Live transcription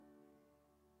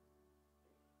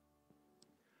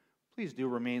Please do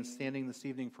remain standing this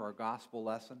evening for our gospel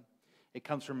lesson. It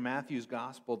comes from Matthew's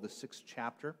Gospel, the 6th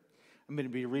chapter. I'm going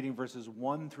to be reading verses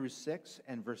 1 through 6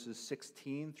 and verses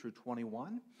 16 through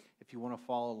 21. If you want to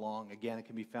follow along, again, it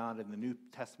can be found in the New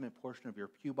Testament portion of your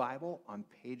pew Bible on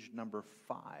page number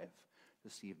 5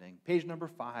 this evening. Page number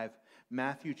 5,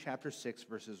 Matthew chapter 6,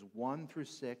 verses 1 through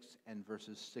 6 and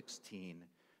verses 16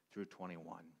 through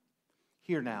 21.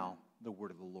 Hear now the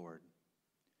word of the Lord.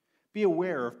 Be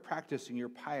aware of practicing your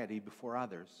piety before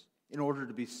others in order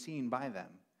to be seen by them,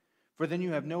 for then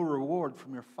you have no reward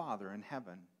from your Father in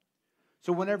heaven.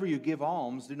 So whenever you give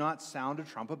alms, do not sound a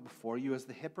trumpet before you as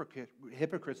the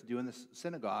hypocrites do in the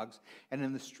synagogues and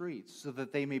in the streets, so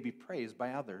that they may be praised by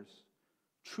others.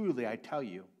 Truly, I tell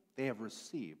you, they have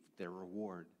received their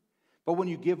reward. But when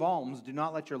you give alms, do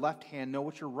not let your left hand know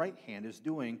what your right hand is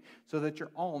doing, so that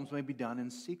your alms may be done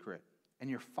in secret, and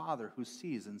your Father who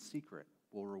sees in secret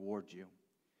will reward you.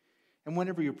 And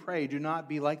whenever you pray, do not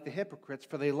be like the hypocrites,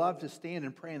 for they love to stand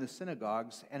and pray in the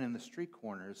synagogues and in the street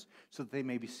corners, so that they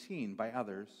may be seen by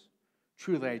others.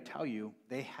 Truly, I tell you,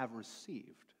 they have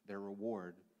received their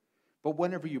reward. But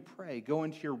whenever you pray, go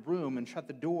into your room and shut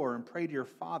the door and pray to your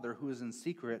Father who is in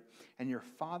secret, and your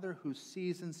Father who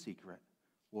sees in secret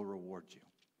will reward you.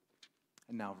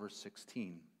 And now verse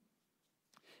 16.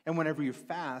 And whenever you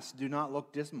fast, do not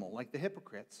look dismal like the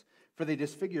hypocrites, for they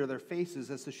disfigure their faces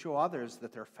as to show others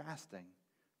that they're fasting.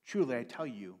 Truly, I tell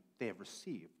you, they have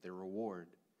received their reward.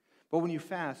 But when you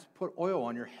fast, put oil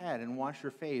on your head and wash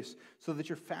your face, so that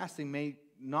your fasting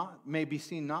may be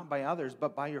seen not by others,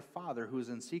 but by your Father who is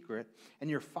in secret, and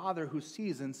your Father who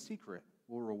sees in secret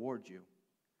will reward you.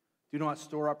 Do not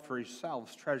store up for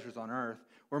yourselves treasures on earth,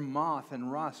 where moth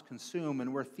and rust consume,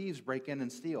 and where thieves break in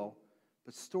and steal.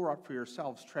 But store up for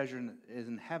yourselves treasure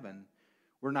in heaven,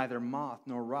 where neither moth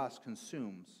nor rust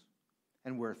consumes,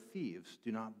 and where thieves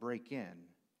do not break in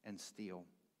and steal.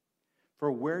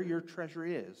 For where your treasure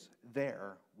is,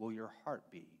 there will your heart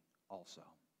be also.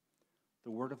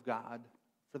 The word of God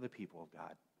for the people of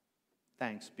God.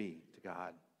 Thanks be to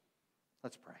God.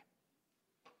 Let's pray.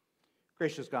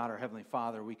 Gracious God, our Heavenly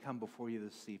Father, we come before you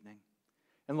this evening.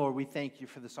 And Lord, we thank you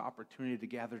for this opportunity to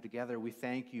gather together. We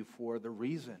thank you for the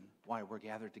reason why we're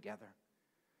gathered together.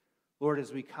 Lord,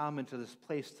 as we come into this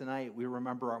place tonight, we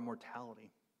remember our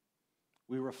mortality.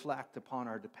 We reflect upon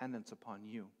our dependence upon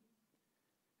you.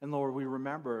 And Lord, we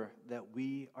remember that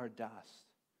we are dust,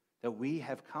 that we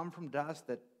have come from dust,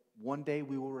 that one day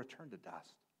we will return to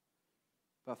dust.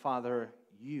 But Father,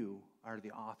 you are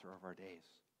the author of our days.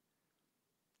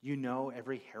 You know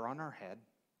every hair on our head.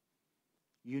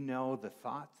 You know the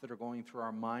thoughts that are going through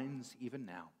our minds even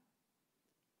now.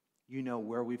 You know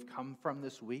where we've come from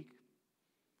this week.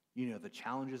 You know the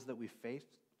challenges that we've faced,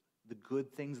 the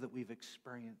good things that we've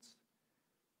experienced.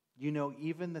 You know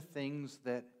even the things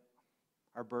that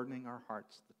are burdening our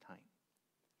hearts at the time.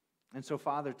 And so,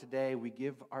 Father, today we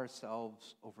give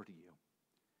ourselves over to you.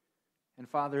 And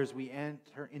Father, as we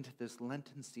enter into this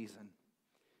Lenten season,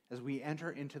 as we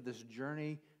enter into this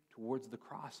journey towards the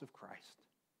cross of Christ,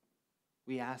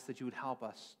 we ask that you would help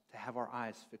us to have our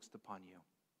eyes fixed upon you.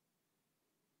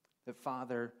 That,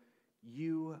 Father,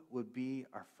 you would be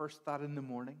our first thought in the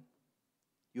morning,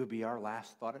 you would be our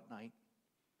last thought at night,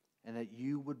 and that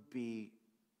you would be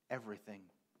everything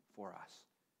for us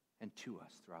and to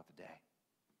us throughout the day.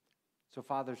 So,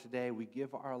 Father, today we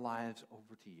give our lives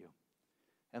over to you.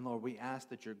 And, Lord, we ask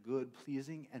that your good,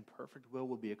 pleasing, and perfect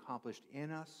will be accomplished in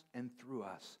us and through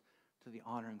us to the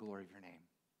honor and glory of your name.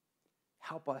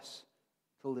 Help us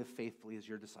to live faithfully as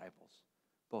your disciples,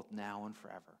 both now and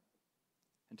forever.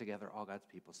 And together, all God's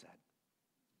people said,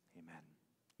 amen.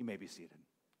 You may be seated.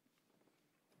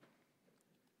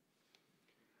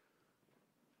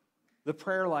 The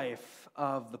prayer life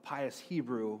of the pious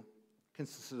Hebrew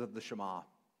consisted of the Shema,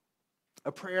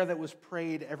 a prayer that was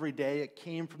prayed every day. It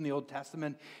came from the Old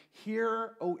Testament.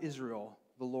 Hear, O Israel,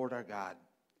 the Lord our God,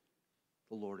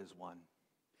 the Lord is one.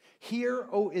 Hear,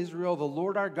 O Israel, the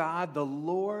Lord our God, the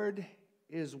Lord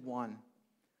is one.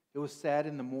 It was said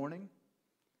in the morning.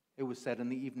 It was said in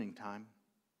the evening time.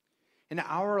 And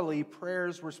hourly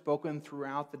prayers were spoken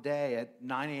throughout the day at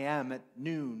 9 a.m., at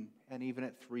noon, and even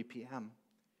at 3 p.m.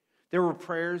 There were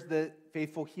prayers that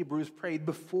faithful Hebrews prayed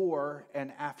before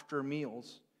and after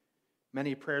meals.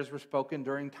 Many prayers were spoken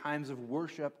during times of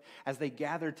worship as they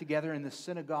gathered together in the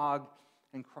synagogue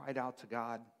and cried out to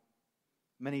God.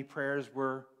 Many prayers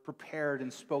were prepared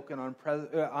and spoken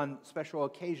on special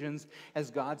occasions as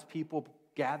God's people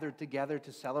gathered together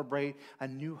to celebrate a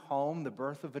new home, the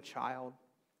birth of a child,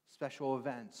 special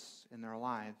events in their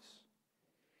lives.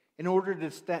 In order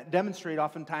to demonstrate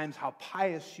oftentimes how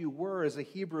pious you were as a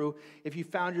Hebrew, if you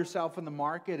found yourself in the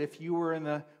market, if you were in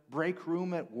the break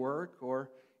room at work, or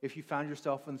if you found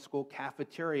yourself in the school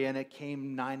cafeteria and it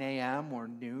came 9 a.m. or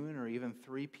noon or even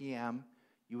 3 p.m.,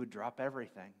 you would drop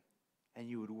everything and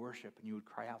you would worship and you would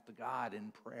cry out to God in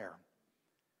prayer.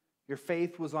 Your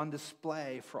faith was on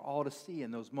display for all to see in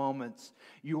those moments.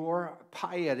 Your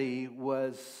piety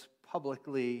was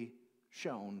publicly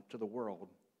shown to the world.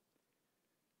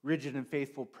 Rigid and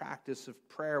faithful practice of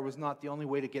prayer was not the only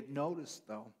way to get noticed,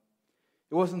 though.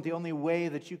 It wasn't the only way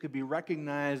that you could be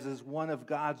recognized as one of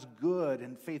God's good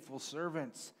and faithful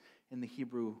servants in the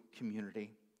Hebrew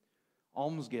community.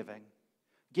 Almsgiving,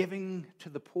 giving to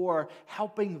the poor,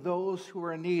 helping those who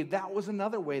are in need, that was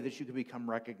another way that you could become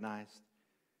recognized.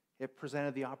 It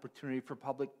presented the opportunity for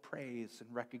public praise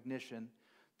and recognition,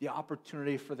 the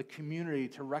opportunity for the community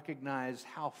to recognize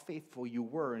how faithful you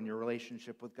were in your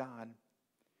relationship with God.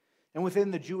 And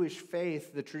within the Jewish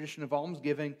faith, the tradition of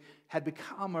almsgiving had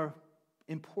become an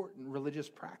important religious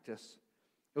practice.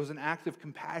 It was an act of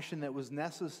compassion that was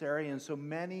necessary, and so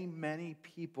many, many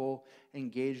people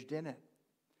engaged in it.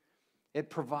 It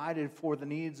provided for the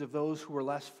needs of those who were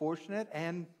less fortunate,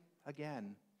 and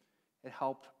again, it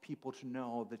helped people to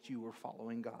know that you were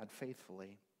following God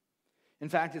faithfully. In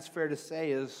fact, it's fair to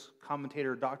say, as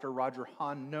commentator Dr. Roger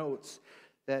Hahn notes,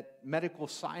 that medical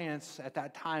science at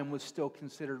that time was still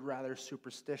considered rather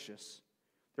superstitious.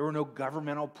 There were no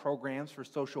governmental programs for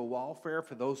social welfare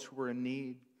for those who were in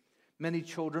need. Many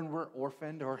children were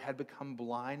orphaned or had become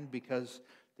blind because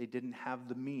they didn't have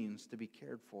the means to be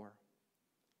cared for.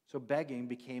 So begging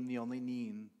became the only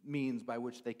means by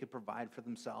which they could provide for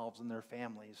themselves and their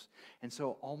families. And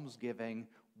so almsgiving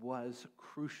was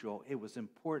crucial. It was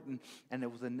important, and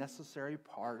it was a necessary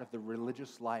part of the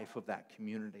religious life of that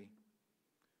community.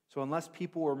 So unless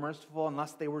people were merciful,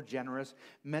 unless they were generous,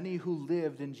 many who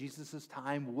lived in Jesus'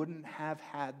 time wouldn't have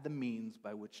had the means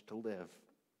by which to live.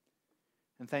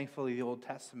 And thankfully, the Old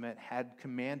Testament had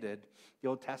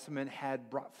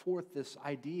brought forth this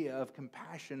idea of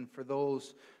compassion for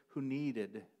those who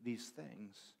needed these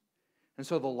things. And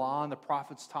so the law and the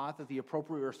prophets taught that the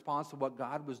appropriate response to what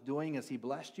God was doing as he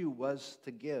blessed you was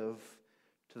to give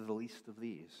to the least of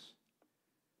these.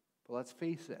 But let's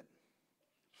face it,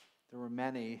 there were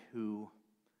many who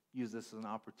used this as an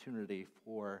opportunity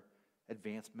for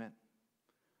advancement.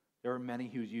 There were many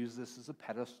who used this as a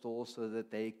pedestal so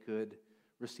that they could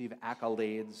receive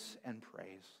accolades and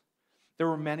praise. There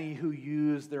were many who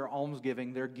used their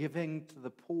almsgiving, their giving to the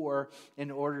poor,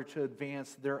 in order to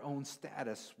advance their own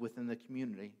status within the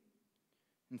community.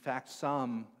 In fact,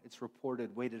 some, it's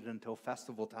reported, waited until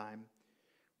festival time,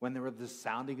 when there was the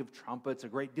sounding of trumpets, a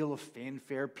great deal of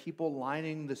fanfare, people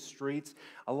lining the streets,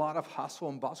 a lot of hustle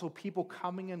and bustle, people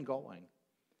coming and going.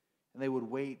 And they would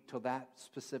wait till that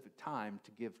specific time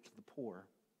to give to the poor.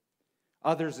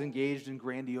 Others engaged in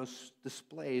grandiose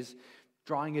displays,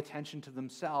 drawing attention to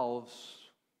themselves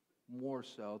more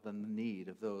so than the need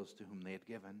of those to whom they had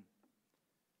given.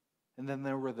 And then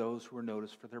there were those who were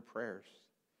noticed for their prayers.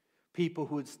 People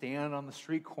who would stand on the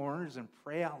street corners and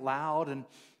pray out loud and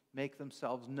make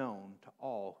themselves known to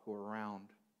all who were around.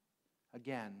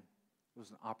 Again, it was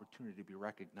an opportunity to be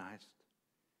recognized.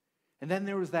 And then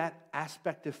there was that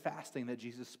aspect of fasting that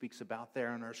Jesus speaks about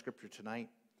there in our scripture tonight.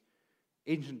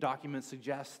 Ancient documents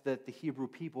suggest that the Hebrew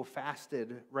people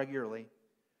fasted regularly.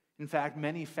 In fact,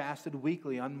 many fasted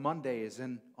weekly on Mondays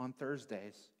and on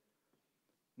Thursdays.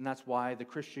 And that's why the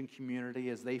Christian community,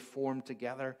 as they formed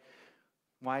together,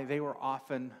 why they were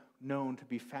often known to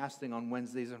be fasting on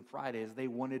Wednesdays and Fridays. They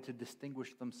wanted to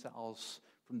distinguish themselves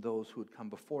from those who had come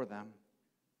before them.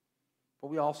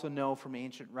 But we also know from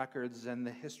ancient records and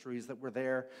the histories that were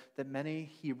there that many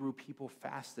Hebrew people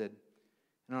fasted.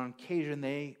 And on occasion,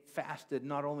 they fasted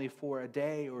not only for a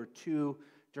day or two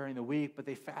during the week, but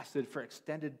they fasted for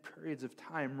extended periods of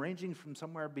time, ranging from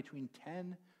somewhere between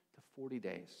 10 to 40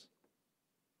 days.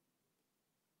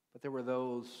 But there were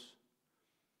those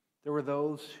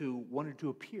who wanted to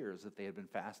appear as if they had been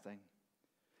fasting.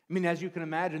 I mean, as you can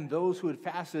imagine, those who had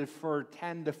fasted for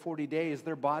 10 to 40 days,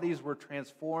 their bodies were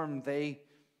transformed. They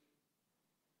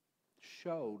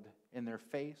showed in their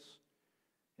face,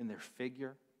 in their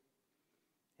figure,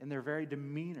 in their very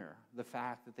demeanor, the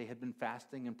fact that they had been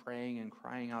fasting and praying and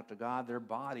crying out to God. Their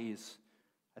bodies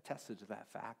attested to that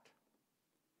fact.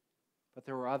 But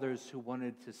there were others who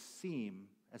wanted to seem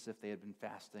as if they had been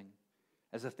fasting,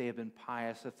 as if they had been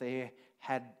pious, if they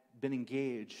had been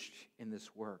engaged in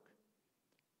this work.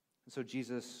 And so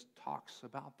Jesus talks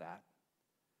about that.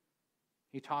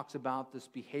 He talks about this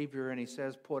behavior, and he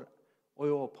says, put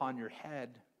oil upon your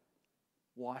head,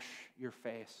 wash your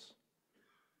face.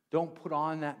 Don't put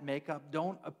on that makeup.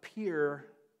 Don't appear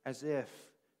as if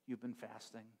you've been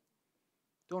fasting.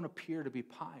 Don't appear to be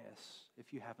pious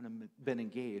if you haven't been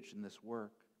engaged in this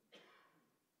work.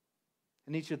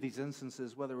 In each of these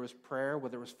instances, whether it was prayer,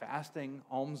 whether it was fasting,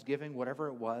 almsgiving, whatever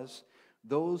it was,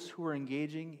 those who are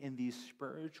engaging in these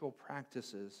spiritual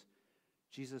practices,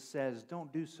 Jesus says,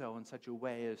 don't do so in such a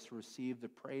way as to receive the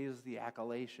praise, the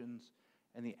accolations,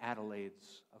 and the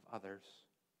accolades of others.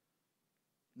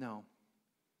 No.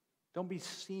 Don't be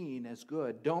seen as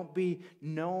good. Don't be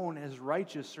known as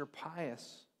righteous or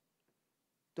pious.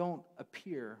 Don't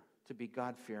appear to be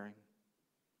God-fearing.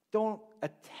 Don't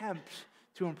attempt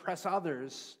to impress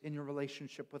others in your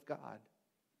relationship with God.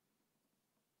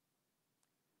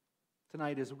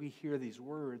 Tonight, as we hear these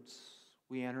words,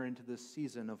 we enter into this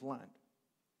season of Lent.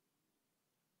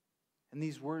 And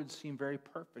these words seem very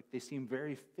perfect. They seem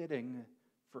very fitting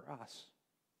for us.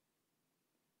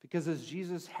 Because as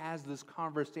Jesus has this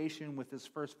conversation with his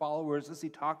first followers, as he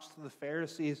talks to the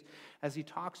Pharisees, as he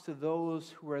talks to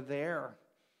those who are there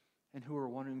and who are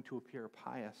wanting to appear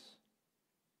pious,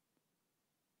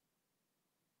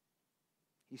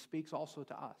 he speaks also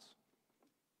to us.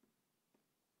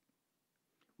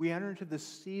 We enter into the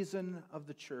season of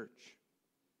the church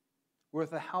where,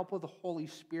 with the help of the Holy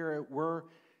Spirit, we're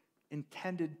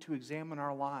intended to examine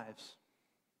our lives,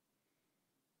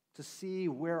 to see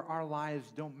where our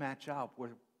lives don't match up,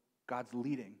 where God's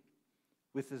leading,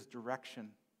 with his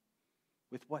direction,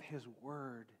 with what his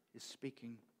word is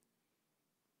speaking.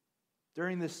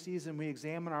 During this season, we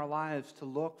examine our lives to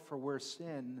look for where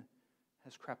sin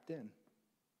has crept in,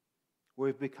 where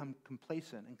we've become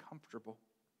complacent and comfortable.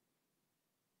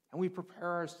 And we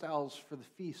prepare ourselves for the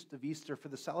feast of Easter, for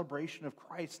the celebration of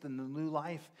Christ and the new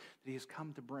life that he has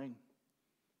come to bring,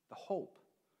 the hope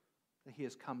that he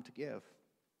has come to give.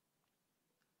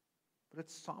 But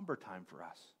it's a somber time for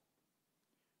us.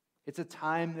 It's a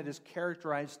time that is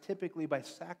characterized typically by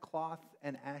sackcloth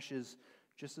and ashes,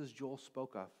 just as Joel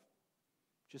spoke of,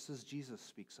 just as Jesus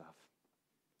speaks of.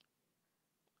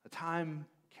 A time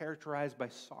characterized by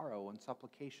sorrow and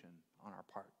supplication on our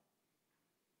part.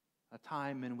 A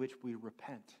time in which we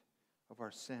repent of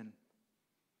our sin.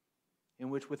 In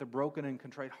which, with a broken and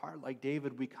contrite heart like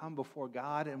David, we come before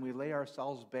God and we lay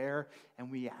ourselves bare and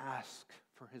we ask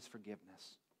for his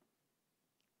forgiveness.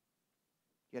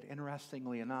 Yet,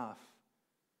 interestingly enough,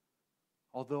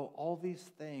 although all these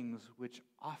things, which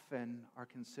often are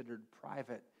considered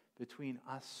private between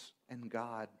us and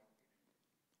God,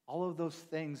 all of those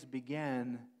things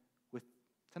began with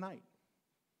tonight,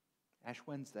 Ash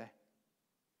Wednesday.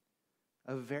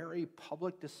 A very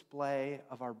public display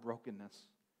of our brokenness,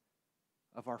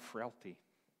 of our frailty,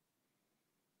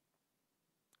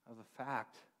 of the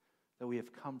fact that we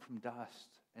have come from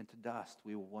dust, and to dust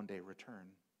we will one day return.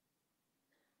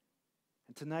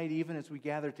 And tonight, even as we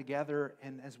gather together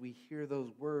and as we hear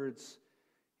those words,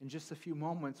 in just a few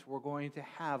moments, we're going to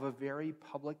have a very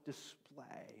public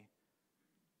display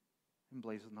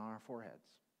emblazoned on our foreheads.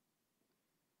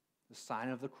 The sign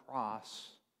of the cross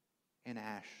in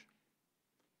ash.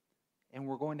 And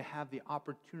we're going to have the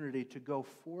opportunity to go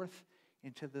forth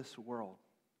into this world,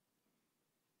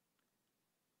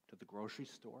 to the grocery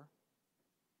store,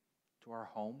 to our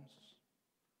homes,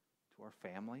 to our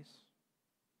families,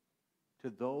 to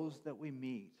those that we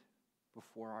meet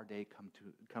before our day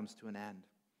comes to an end.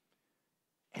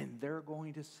 And they're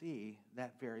going to see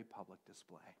that very public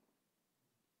display.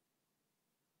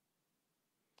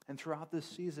 And throughout this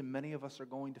season, many of us are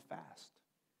going to fast.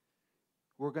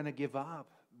 We're going to give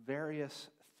up various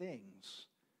things.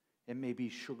 It may be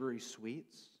sugary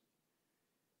sweets.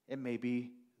 It may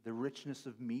be the richness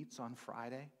of meats on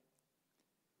Friday.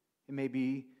 It may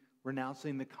be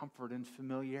renouncing the comfort and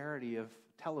familiarity of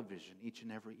television each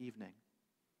and every evening.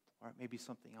 Or it may be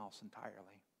something else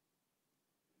entirely.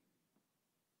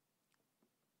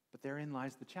 But therein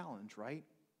lies the challenge, right?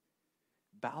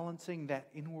 Balancing that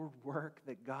inward work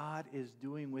that God is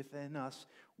doing within us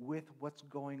with what's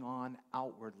going on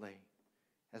outwardly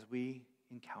as we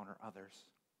encounter others.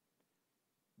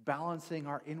 Balancing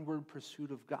our inward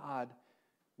pursuit of God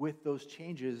with those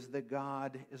changes that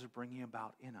God is bringing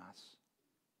about in us.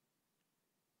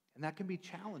 And that can be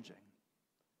challenging.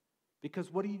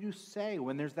 Because what do you say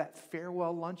when there's that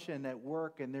farewell luncheon at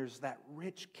work and there's that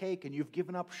rich cake and you've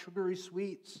given up sugary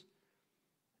sweets?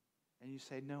 And you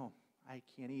say, no, I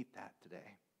can't eat that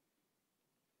today.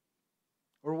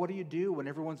 Or what do you do when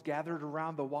everyone's gathered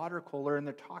around the water cooler and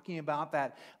they're talking about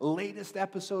that latest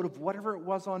episode of whatever it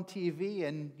was on TV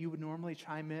and you would normally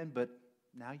chime in, but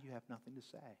now you have nothing to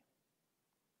say?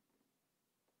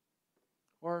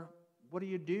 Or what do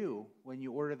you do when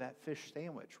you order that fish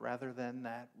sandwich rather than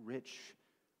that rich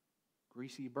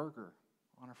greasy burger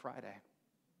on a Friday.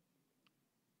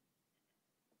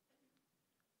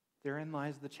 Therein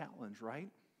lies the challenge, right?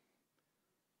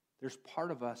 There's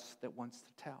part of us that wants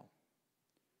to tell,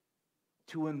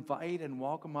 to invite and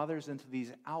welcome others into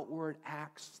these outward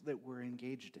acts that we're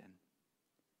engaged in.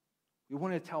 We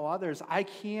want to tell others, I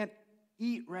can't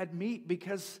eat red meat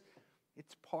because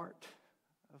it's part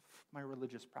of my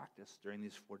religious practice during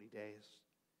these 40 days.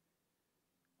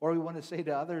 Or we want to say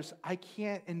to others, I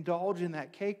can't indulge in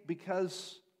that cake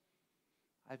because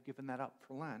I've given that up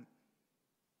for Lent.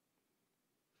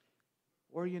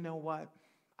 Or you know what?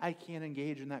 I can't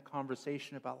engage in that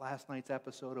conversation about last night's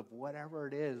episode of whatever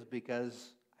it is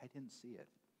because I didn't see it.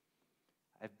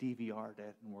 I've DVR'd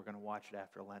it and we're going to watch it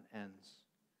after Lent ends.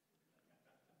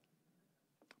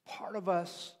 Part of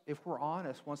us, if we're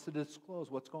honest, wants to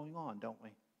disclose what's going on, don't we?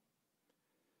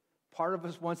 Part of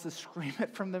us wants to scream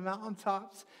it from the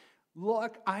mountaintops.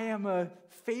 Look, I am a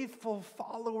faithful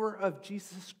follower of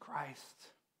Jesus Christ.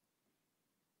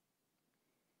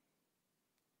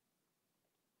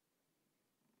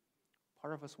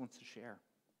 Part of us wants to share.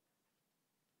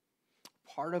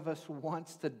 Part of us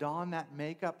wants to don that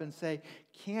makeup and say,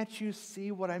 can't you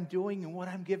see what I'm doing and what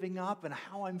I'm giving up and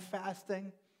how I'm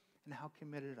fasting and how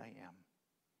committed I am?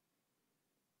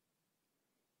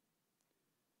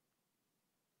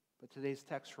 But today's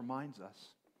text reminds us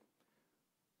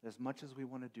that as much as we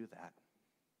want to do that,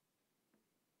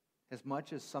 as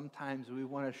much as sometimes we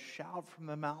want to shout from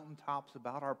the mountaintops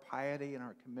about our piety and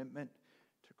our commitment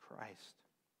to Christ,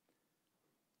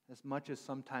 as much as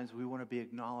sometimes we want to be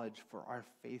acknowledged for our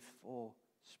faithful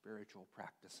spiritual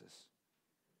practices,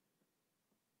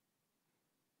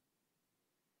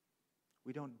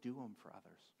 we don't do them for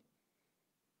others.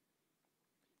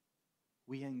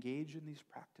 We engage in these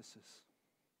practices.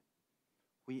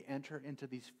 We enter into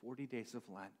these 40 days of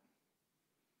Lent.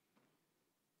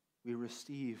 We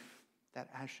receive that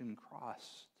ashen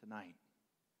cross tonight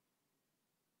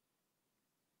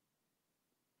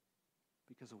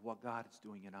because of what God is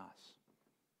doing in us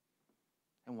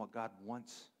and what God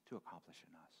wants to accomplish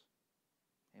in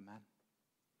us. Amen.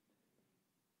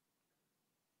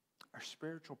 Our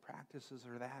spiritual practices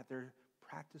are that. They're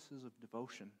practices of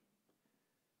devotion.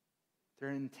 They're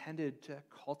intended to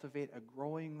cultivate a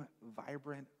growing,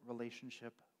 vibrant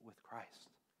relationship with Christ,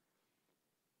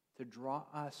 to draw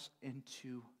us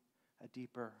into a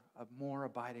deeper, a more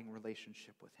abiding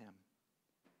relationship with Him.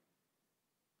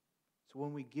 So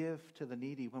when we give to the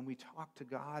needy, when we talk to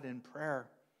God in prayer,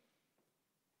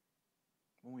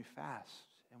 when we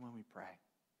fast and when we pray,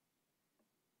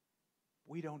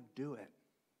 we don't do it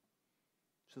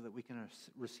so that we can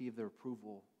receive the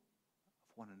approval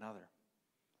of one another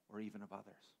or even of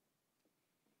others.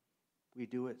 We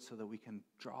do it so that we can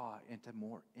draw into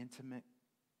more intimate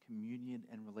communion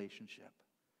and relationship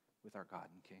with our God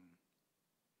and King.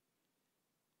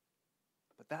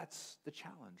 But that's the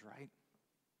challenge, right?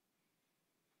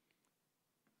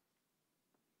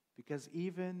 Because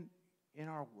even in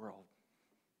our world,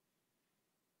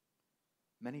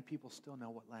 many people still know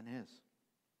what Lent is.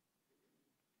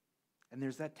 And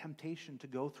there's that temptation to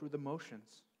go through the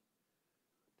motions.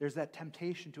 There's that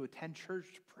temptation to attend church,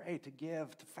 to pray, to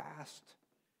give, to fast,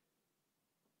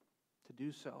 to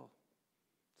do so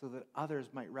that others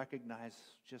might recognize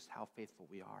just how faithful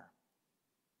we are.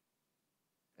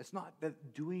 It's not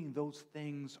that doing those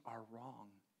things are wrong.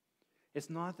 It's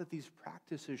not that these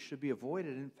practices should be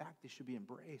avoided. In fact, they should be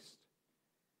embraced.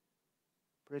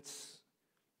 But it's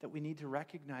that we need to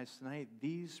recognize tonight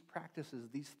these practices,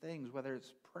 these things, whether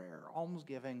it's prayer,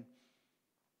 almsgiving,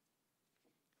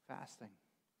 fasting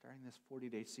during this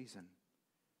 40-day season,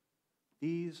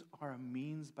 these are a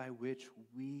means by which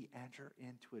we enter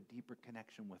into a deeper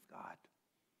connection with God.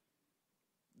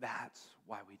 That's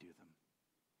why we do them.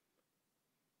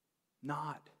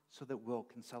 Not so that we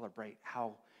can celebrate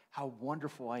how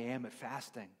wonderful I am at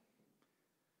fasting.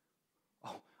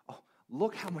 Oh,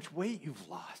 look how much weight you've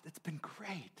lost. It's been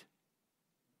great.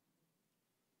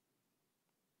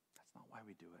 That's not why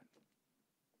we do it.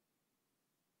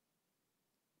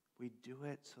 We do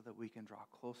it so that we can draw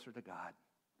closer to God,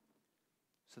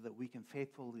 so that we can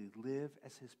faithfully live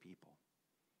as His people,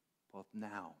 both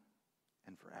now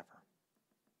and forever.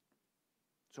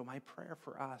 So my prayer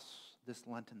for us this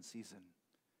Lenten season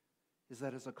is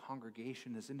that as a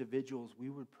congregation, as individuals, we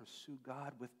would pursue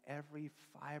God with every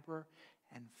fiber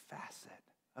and facet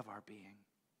of our being.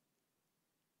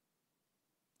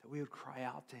 That we would cry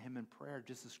out to Him in prayer,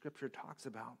 just as Scripture talks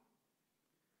about.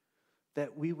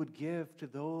 That we would give to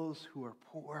those who are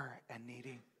poor and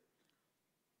needy.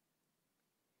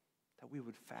 That we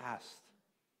would fast.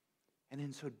 And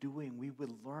in so doing, we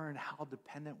would learn how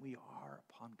dependent we are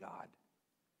upon God.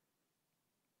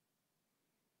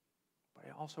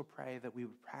 also pray that we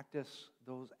would practice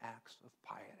those acts of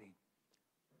piety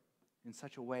in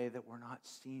such a way that we're not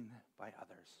seen by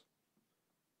others,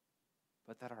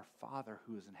 but that our Father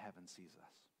who is in heaven sees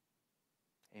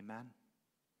us. Amen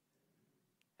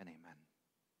and amen.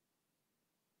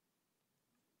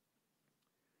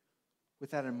 With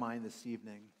that in mind this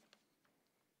evening,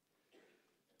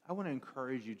 I want to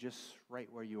encourage you just right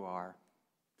where you are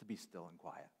to be still and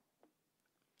quiet.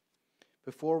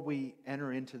 Before we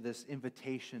enter into this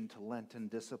invitation to Lenten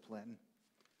discipline,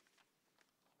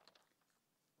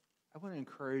 I want to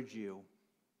encourage you,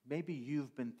 maybe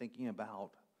you've been thinking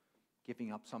about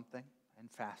giving up something and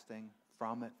fasting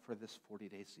from it for this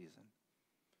 40-day season.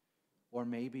 Or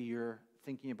maybe you're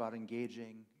thinking about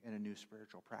engaging in a new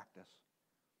spiritual practice,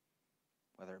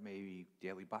 whether it may be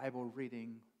daily Bible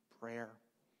reading, prayer,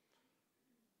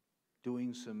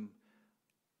 doing some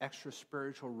extra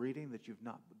spiritual reading that you've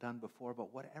not done before,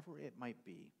 but whatever it might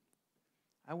be,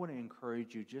 I want to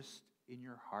encourage you just in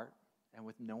your heart and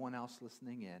with no one else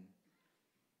listening in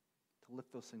to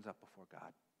lift those things up before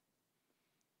God.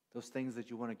 Those things that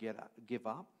you want to give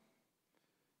up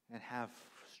and have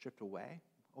stripped away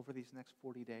over these next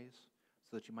 40 days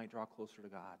so that you might draw closer to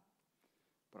God,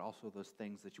 but also those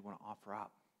things that you want to offer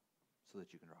up so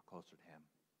that you can draw closer to Him.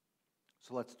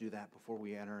 So let's do that before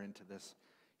we enter into this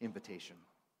invitation.